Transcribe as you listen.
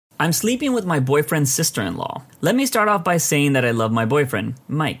I'm sleeping with my boyfriend's sister-in-law. Let me start off by saying that I love my boyfriend,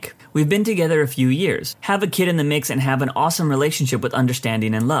 Mike. We've been together a few years, have a kid in the mix, and have an awesome relationship with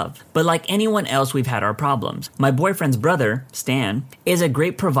understanding and love. But like anyone else, we've had our problems. My boyfriend's brother, Stan, is a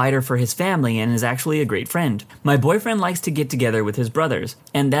great provider for his family and is actually a great friend. My boyfriend likes to get together with his brothers,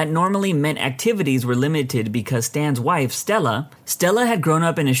 and that normally meant activities were limited because Stan's wife, Stella had grown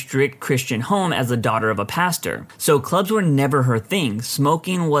up in a strict Christian home as the daughter of a pastor. So clubs were never her thing.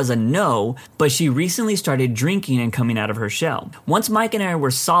 Smoking was a no, but she recently started drinking and coming out of her shell. Once Mike and I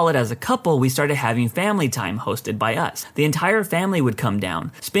were solid as a couple, we started having family time hosted by us. The entire family would come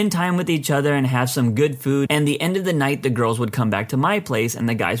down, spend time with each other and have some good food, and the end of the night the girls would come back to my place and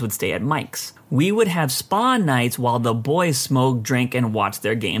the guys would stay at Mike's. We would have spa nights while the boys smoked, drank, and watched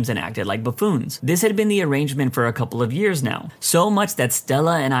their games and acted like buffoons. This had been the arrangement for a couple of years now. So much that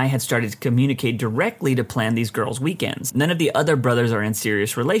Stella and I had started to communicate directly to plan these girls' weekends. None of the other brothers are in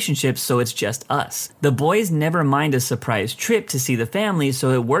serious relationships, so it's just us. The boys never mind a surprise trip to see the family,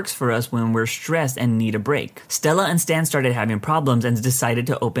 so it works for us when we're stressed and need a break. Stella and Stan started having problems and decided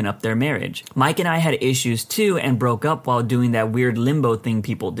to open up their marriage. Mike and I had issues too and broke up while doing that weird limbo thing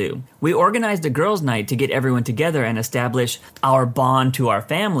people do. We organized a girls' night to get everyone together and establish our bond to our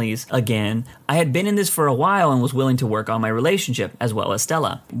families again. I had been in this for a while and was willing to work on my relationship, as well as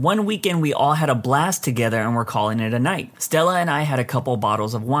Stella. One weekend we all had a blast together and we're calling it a night. Stella and I had a couple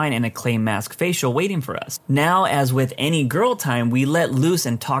bottles of wine and a clay mask facial waiting for us. Now, as with any girl time, we let loose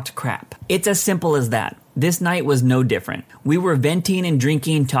and talked crap. It's as simple as that. This night was no different. We were venting and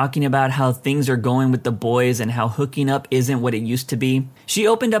drinking, talking about how things are going with the boys and how hooking up isn't what it used to be. She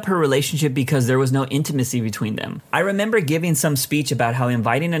opened up her relationship because there was no intimacy between them. I remember giving some speech about how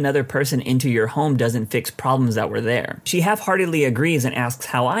inviting another person into your home doesn't fix problems that were there. She half-heartedly agrees and asks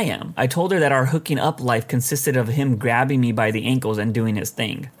how I am. I told her that our hooking up life consisted of him grabbing me by the ankles and doing his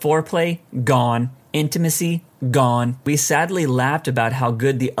thing. Foreplay? Gone. Intimacy? Gone. We sadly laughed about how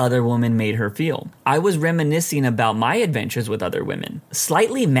good the other woman made her feel. I was reminiscing about my adventures with other women.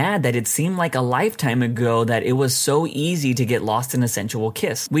 Slightly mad that it seemed like a lifetime ago that it was so easy to get lost in a sensual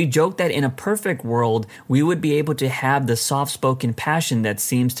kiss. We joked that in a perfect world, we would be able to have the soft-spoken passion that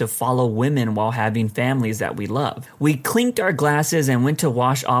seems to follow women while having families that we love. We clinked our glasses and went to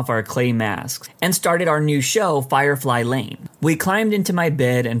wash off our clay masks and started our new show, Firefly Lane. We climbed into my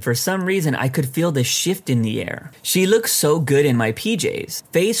bed and for some reason I could feel the shift in the air. She looked so good in my PJs,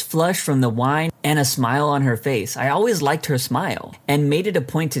 face flushed from the wine and a smile on her face. I always liked her smile and made it a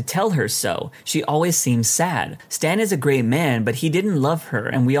point to tell her so. She always seemed sad. Stan is a great man, but he didn't love her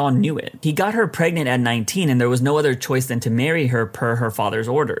and we all knew it. He got her pregnant at 19 and there was no other choice than to marry her per her father's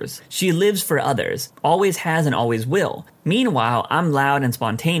orders. She lives for others, always has and always will. Meanwhile, I'm loud and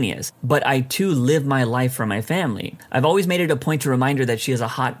spontaneous, but I too live my life for my family. I've always made it a point to remind her that she is a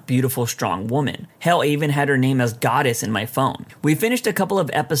hot, beautiful, strong woman. Hell, I even had her name as Goddess in my phone. We finished a couple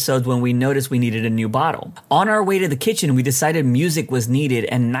of episodes when we noticed we needed a new bottle. On our way to the kitchen, we decided music was needed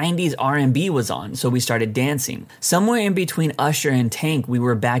and 90s R&B was on, so we started dancing. Somewhere in between Usher and Tank, we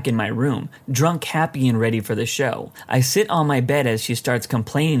were back in my room, drunk, happy, and ready for the show. I sit on my bed as she starts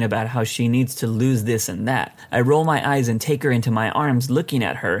complaining about how she needs to lose this and that. I roll my eyes and take her into my arms looking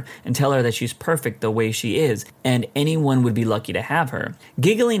at her and tell her that she's perfect the way she is and anyone would be lucky to have her.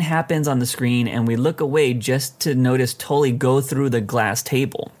 Giggling happens on the screen and we look away just to notice Tully go through the glass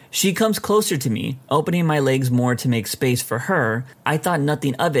table. She comes closer to me, opening my legs more to make space for her. I thought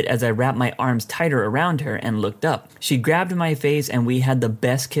nothing of it as I wrapped my arms tighter around her and looked up. She grabbed my face and we had the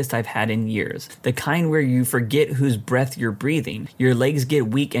best kiss I've had in years. The kind where you forget whose breath you're breathing. Your legs get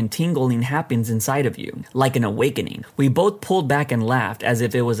weak and tingling happens inside of you, like an awakening. We both pulled back and laughed as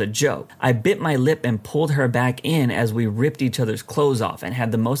if it was a joke. I bit my lip and pulled her back in as we ripped each other's clothes off and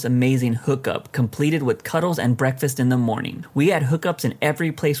had the most amazing hookup, completed with cuddles and breakfast in the morning. We had hookups in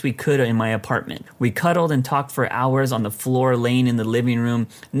every place we could in my apartment. We cuddled and talked for hours on the floor laying in the living room,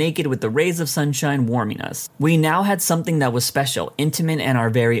 naked with the rays of sunshine warming us. We now had something that was special, intimate and our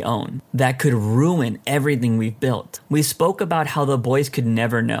very own, that could ruin everything we've built. We spoke about how the boys could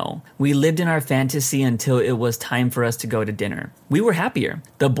never know. We lived in our fantasy until it was time for us to go to dinner. We were happier.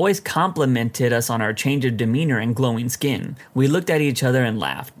 The boys complimented us on our change of demeanor and glowing skin. We looked at each other and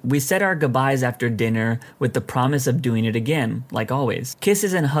laughed. We said our goodbyes after dinner with the promise of doing it again, like always.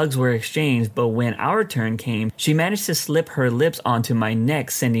 Kisses and hugs were exchanged, but when our turn came, she managed to slip her lips onto my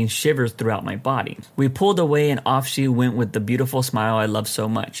neck, sending shivers throughout my body. We pulled away and off she went with the beautiful smile I love so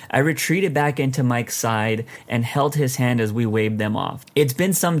much. I retreated back into Mike's side and held his hand as we waved them off. It's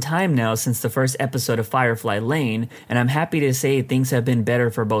been some time now since the first episode of Firefly Lane, and I'm happy to say things have been better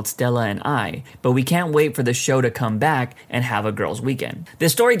for both Stella and I, but we can't wait for the show to come back and have a girls' weekend.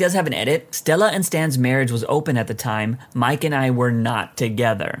 This story does have an edit. Stella and Stan's marriage was open at the time. Mike and I were not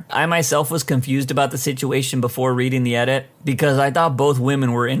together. I myself was confused about the situation before reading the edit because I thought both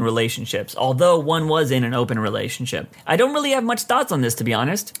women were in relationships, although one was in an open relationship. I don't really have much thoughts on this, to be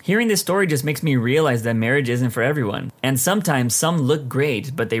honest. Hearing this story just makes me realize that marriage isn't for everyone, and sometimes some look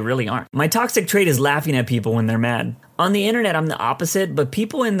great, but they really aren't. My toxic trait is laughing at people when they're mad. On the internet, I'm the opposite, but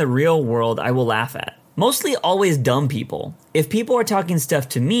people in the real world I will laugh at. Mostly always dumb people. If people are talking stuff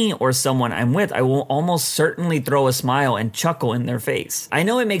to me or someone I'm with, I will almost certainly throw a smile and chuckle in their face. I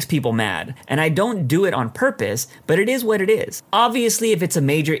know it makes people mad, and I don't do it on purpose, but it is what it is. Obviously, if it's a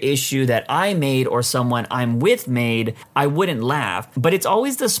major issue that I made or someone I'm with made, I wouldn't laugh, but it's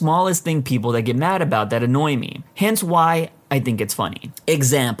always the smallest thing people that get mad about that annoy me. Hence why I think it's funny.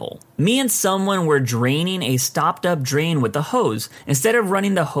 Example. Me and someone were draining a stopped up drain with a hose. Instead of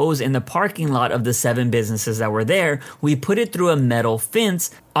running the hose in the parking lot of the 7 businesses that were there, we put it through a metal fence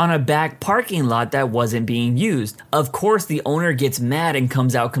on a back parking lot that wasn't being used. Of course, the owner gets mad and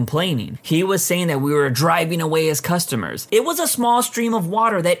comes out complaining. He was saying that we were driving away his customers. It was a small stream of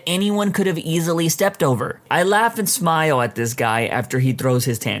water that anyone could have easily stepped over. I laugh and smile at this guy after he throws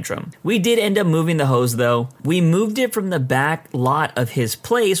his tantrum. We did end up moving the hose though. We moved it from the back lot of his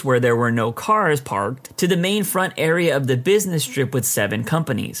place where there were no cars parked to the main front area of the business strip with 7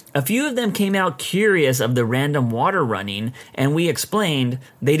 companies. A few of them came out curious of the random water running, and we explained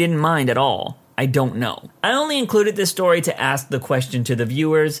they didn't mind at all. I don't know. I only included this story to ask the question to the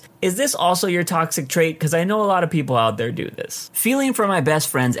viewers, is this also your toxic trait? Because I know a lot of people out there do this. Feeling for my best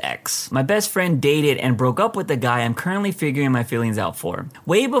friend's ex. My best friend dated and broke up with the guy I'm currently figuring my feelings out for.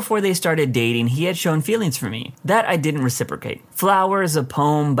 Way before they started dating, he had shown feelings for me. That I didn't reciprocate. Flowers, a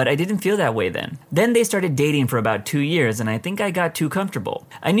poem, but I didn't feel that way then. Then they started dating for about 2 years, and I think I got too comfortable.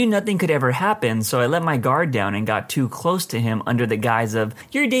 I knew nothing could ever happen, so I let my guard down and got too close to him under the guise of,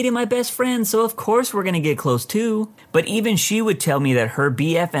 you're dating my best friend, so of course we're gonna get close too. But even she would tell me that her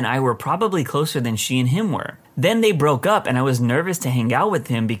BF and I were probably closer than she and him were. Then they broke up and I was nervous to hang out with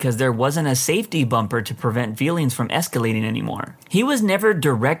him because there wasn't a safety bumper to prevent feelings from escalating anymore. He was never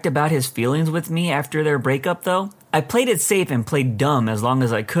direct about his feelings with me after their breakup though. I played it safe and played dumb as long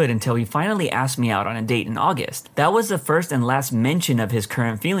as I could until he finally asked me out on a date in August. That was the first and last mention of his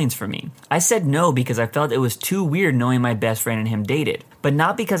current feelings for me. I said no because I felt it was too weird knowing my best friend and him dated, but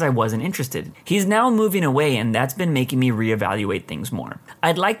not because I wasn't interested. He's now moving away and that's been making me reevaluate things more.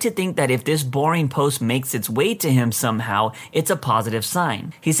 I'd like to think that if this boring post makes its way to him somehow, it's a positive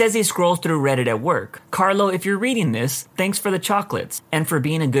sign. He says he scrolls through Reddit at work. Carlo, if you're reading this, thanks for the chocolates and for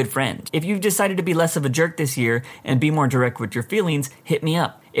being a good friend. If you've decided to be less of a jerk this year and be more direct with your feelings, hit me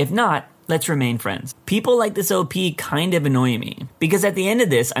up. If not, let's remain friends. People like this OP kind of annoy me, because at the end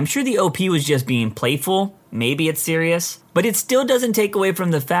of this, I'm sure the OP was just being playful, maybe it's serious, but it still doesn't take away from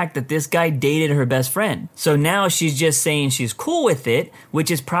the fact that this guy dated her best friend. So now she's just saying she's cool with it,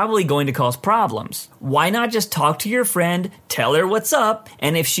 which is probably going to cause problems. Why not just talk to your friend, tell her what's up,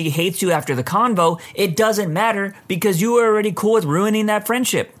 and if she hates you after the convo, it doesn't matter because you were already cool with ruining that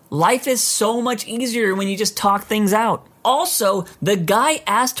friendship. Life is so much easier when you just talk things out. Also, the guy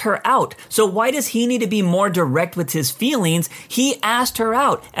asked her out, so why does he need to be more direct with his feelings? He asked her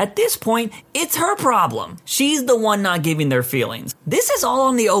out. At this point, it's her problem. She's the one not giving their feelings. This is all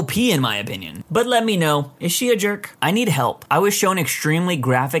on the OP in my opinion. But let me know, is she a jerk? I need help. I was shown extremely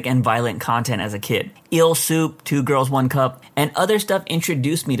graphic and violent content as a kid. Eel Soup, 2 Girls, 1 Cup, and other stuff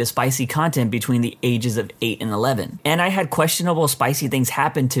introduced me to spicy content between the ages of 8 and 11. And I had questionable spicy things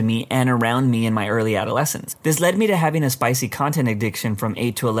happen to me and around me in my early adolescence. This led me to having a spicy content addiction from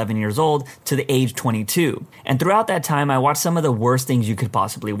 8 to 11 years old to the age 22. And throughout that time, I watched some of the worst things you could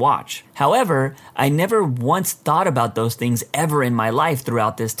possibly watch. However, I never once thought about those things ever in my life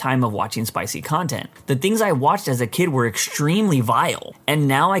throughout this time of watching spicy content. The things I watched as a kid were extremely vile, and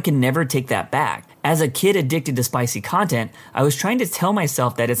now I can never take that back. As a kid addicted to spicy content, I was trying to tell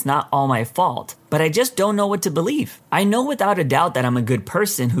myself that it's not all my fault. but I just don't know what to believe. I know without a doubt that I'm a good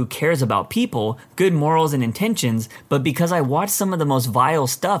person who cares about people, good morals and intentions, but because I watch some of the most vile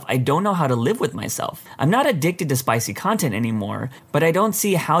stuff, I don't know how to live with myself. I'm not addicted to spicy content anymore, but I don't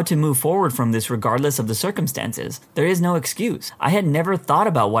see how to move forward from this regardless of the circumstances. There is no excuse. I had never thought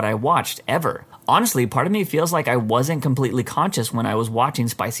about what I watched, ever. Honestly, part of me feels like I wasn't completely conscious when I was watching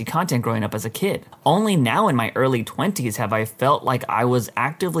spicy content growing up as a kid. Only now in my early 20s have I felt like I was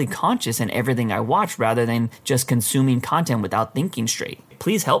actively conscious in everything I watched rather than just consuming content without thinking straight.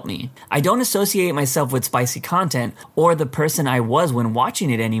 Please help me. I don't associate myself with spicy content or the person I was when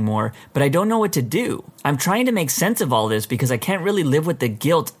watching it anymore, but I don't know what to do. I'm trying to make sense of all this because I can't really live with the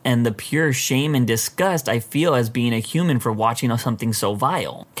guilt and the pure shame and disgust I feel as being a human for watching something so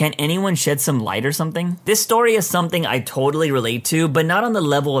vile. Can anyone shed some light or something? This story is something I totally relate to, but not on the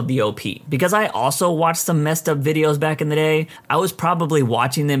level of the OP. Because I also watched some messed up videos back in the day, I was probably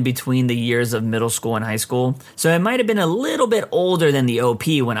watching them between the years of middle school and high school, so I might have been a little bit older than the OP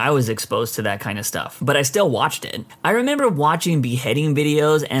when I was exposed to that kind of stuff, but I still watched it. I remember watching beheading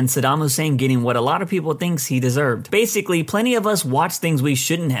videos and Saddam Hussein getting what a lot of people thinks he deserved. Basically, plenty of us watch things we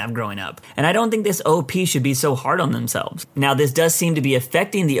shouldn't have growing up, and I don't think this OP should be so hard on themselves. Now, this does seem to be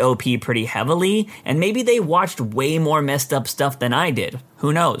affecting the OP pretty heavily, and maybe they watched way more messed up stuff than I did.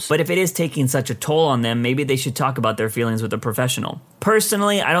 Who knows? But if it is taking such a toll on them, maybe they should talk about their feelings with a professional.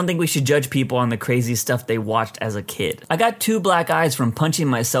 Personally, I don't think we should judge people on the crazy stuff they watched as a kid. I got 2 black eyes from punching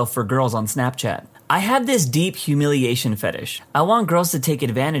myself for girls on Snapchat. I have this deep humiliation fetish. I want girls to take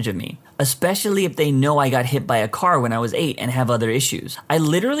advantage of me, especially if they know I got hit by a car when I was 8 and have other issues. I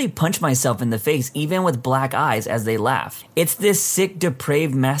literally punch myself in the face even with black eyes as they laugh. It's this sick,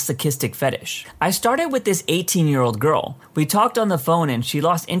 depraved, masochistic fetish. I started with this 18-year-old girl. We talked on the phone and she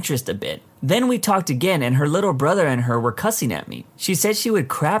lost interest a bit. Then we talked again and her little brother and her were cussing at me. She said she would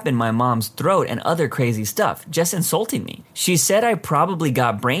crap in my mom's throat and other crazy stuff, just insulting me. She said I probably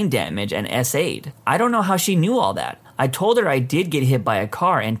got brain damage and SA'd. I don't know how she knew all that. I told her I did get hit by a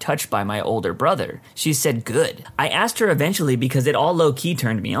car and touched by my older brother. She said good. I asked her eventually because it all low-key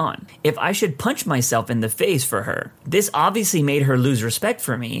turned me on, if I should punch myself in the face for her. This obviously made her lose respect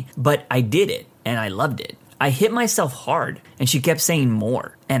for me, but I did it and I loved it. I hit myself hard, and she kept saying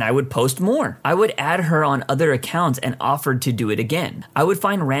more, and I would post more. I would add her on other accounts and offered to do it again. I would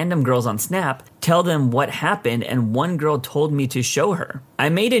find random girls on Snap, tell them what happened, and one girl told me to show her. I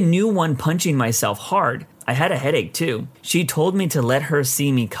made a new one punching myself hard. I had a headache too. She told me to let her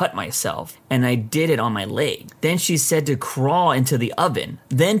see me cut myself, and I did it on my leg. Then she said to crawl into the oven,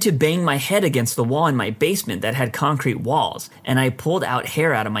 then to bang my head against the wall in my basement that had concrete walls, and I pulled out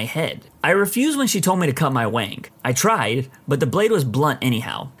hair out of my head. I refused when she told me to cut my wang. I tried, but the blade was blunt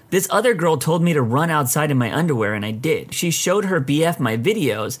anyhow. This other girl told me to run outside in my underwear and I did. She showed her BF my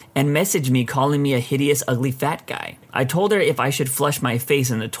videos and messaged me calling me a hideous, ugly fat guy. I told her if I should flush my face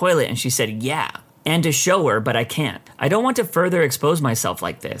in the toilet and she said yeah. And to show her, but I can't. I don't want to further expose myself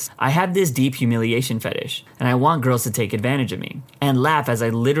like this. I have this deep humiliation fetish, and I want girls to take advantage of me and laugh as I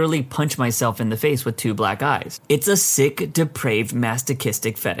literally punch myself in the face with 2 black eyes. It's a sick, depraved,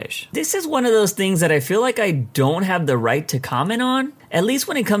 masochistic fetish. This is one of those things that I feel like I don't have the right to comment on, at least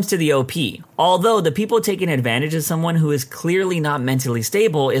when it comes to the OP. Although the people taking advantage of someone who is clearly not mentally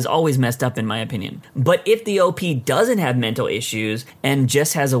stable is always messed up in my opinion. But if the OP doesn't have mental issues and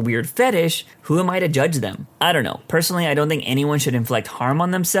just has a weird fetish, who am I to judge them? I don't know. Personally, I don't think anyone should inflict harm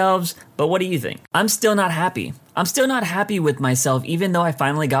on themselves, but what do you think? I'm still not happy. I'm still not happy with myself even though I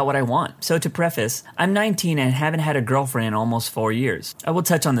finally got what I want. So to preface, I'm 19 and haven't had a girlfriend in almost 4 years. I will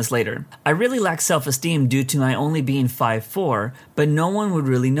touch on this later. I really lack self-esteem due to my only being 5'4", but no one would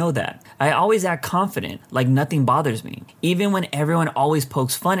really know that. I always act confident, like nothing bothers me, even when everyone always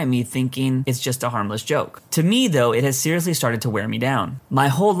pokes fun at me thinking it's just a harmless joke. To me though, it has seriously started to wear me down. My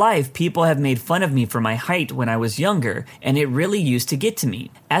whole life, people have made fun of me for my height when I was younger, and it really used to get to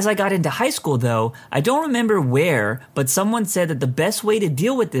me. As I got into high school though, I don't remember where, but someone said that the best way to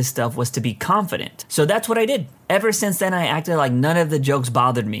deal with this stuff was to be confident. So that's what I did. Ever since then, I acted like none of the jokes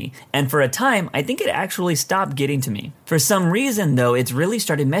bothered me, and for a time, I think it actually stopped getting to me. For some reason though, it's really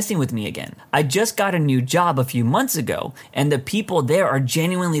started messing with me again. I just got a new job a few months ago, and the people there are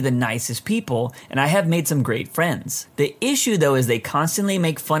genuinely the nicest people, and I have made some great friends. The issue though is they constantly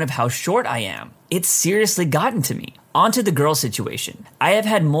make fun of how short I am. It's seriously gotten to me. On to the girl situation. I have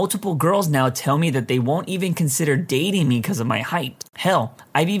had multiple girls now tell me that they won't even consider dating me because of my height. Hell,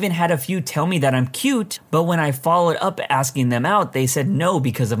 I've even had a few tell me that I'm cute, but when I followed up asking them out, they said no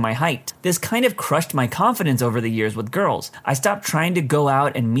because of my height. This kind of crushed my confidence over the years with girls. I stopped trying to go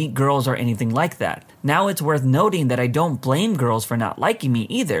out and meet girls or anything like that. Now it's worth noting that I don't blame girls for not liking me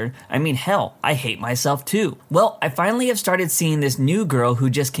either. I mean, hell, I hate myself too. Well, I finally have started seeing this new girl who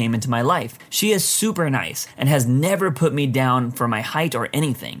just came into my life. She is super nice and has never put me down for my height or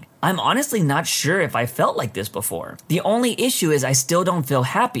anything. I'm honestly not sure if I felt like this before. The only issue is I still don't feel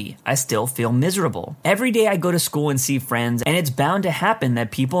happy. I still feel miserable. Every day I go to school and see friends, and it's bound to happen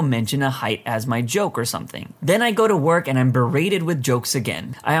that people mention a height as my joke or something. Then I go to work and I'm berated with jokes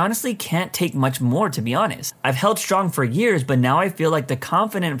again. I honestly can't take much more, to be honest. I've held strong for years, but now I feel like the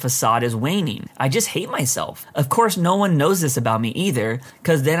confident facade is waning. I just hate myself. Of course, no one knows this about me either,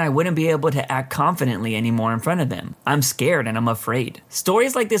 because then I wouldn't be able to act confidently anymore in front of them. I'm scared and I'm afraid.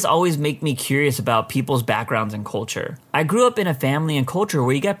 Stories like this always make me curious about people's backgrounds and culture. I grew up in a family and culture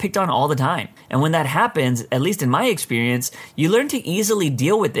where you got picked on all the time. And when that happens, at least in my experience, you learn to easily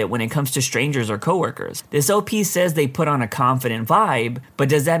deal with it when it comes to strangers or coworkers. This OP says they put on a confident vibe, but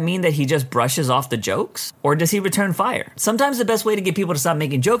does that mean that he just brushes off the jokes? Or does he return fire? Sometimes the best way to get people to stop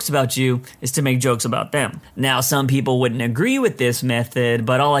making jokes about you is to make jokes about them. Now, some people wouldn't agree with this method,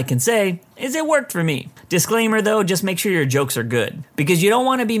 but all I can say is it worked for me. Disclaimer though, just make sure your jokes are good, because you don't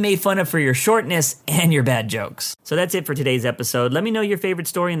want to be made fun of for your shortness and your bad jokes. So that's it for today's episode. Let me know your favorite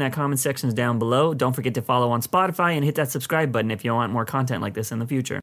story in that comment section down below. Don't forget to follow on Spotify and hit that subscribe button if you want more content like this in the future.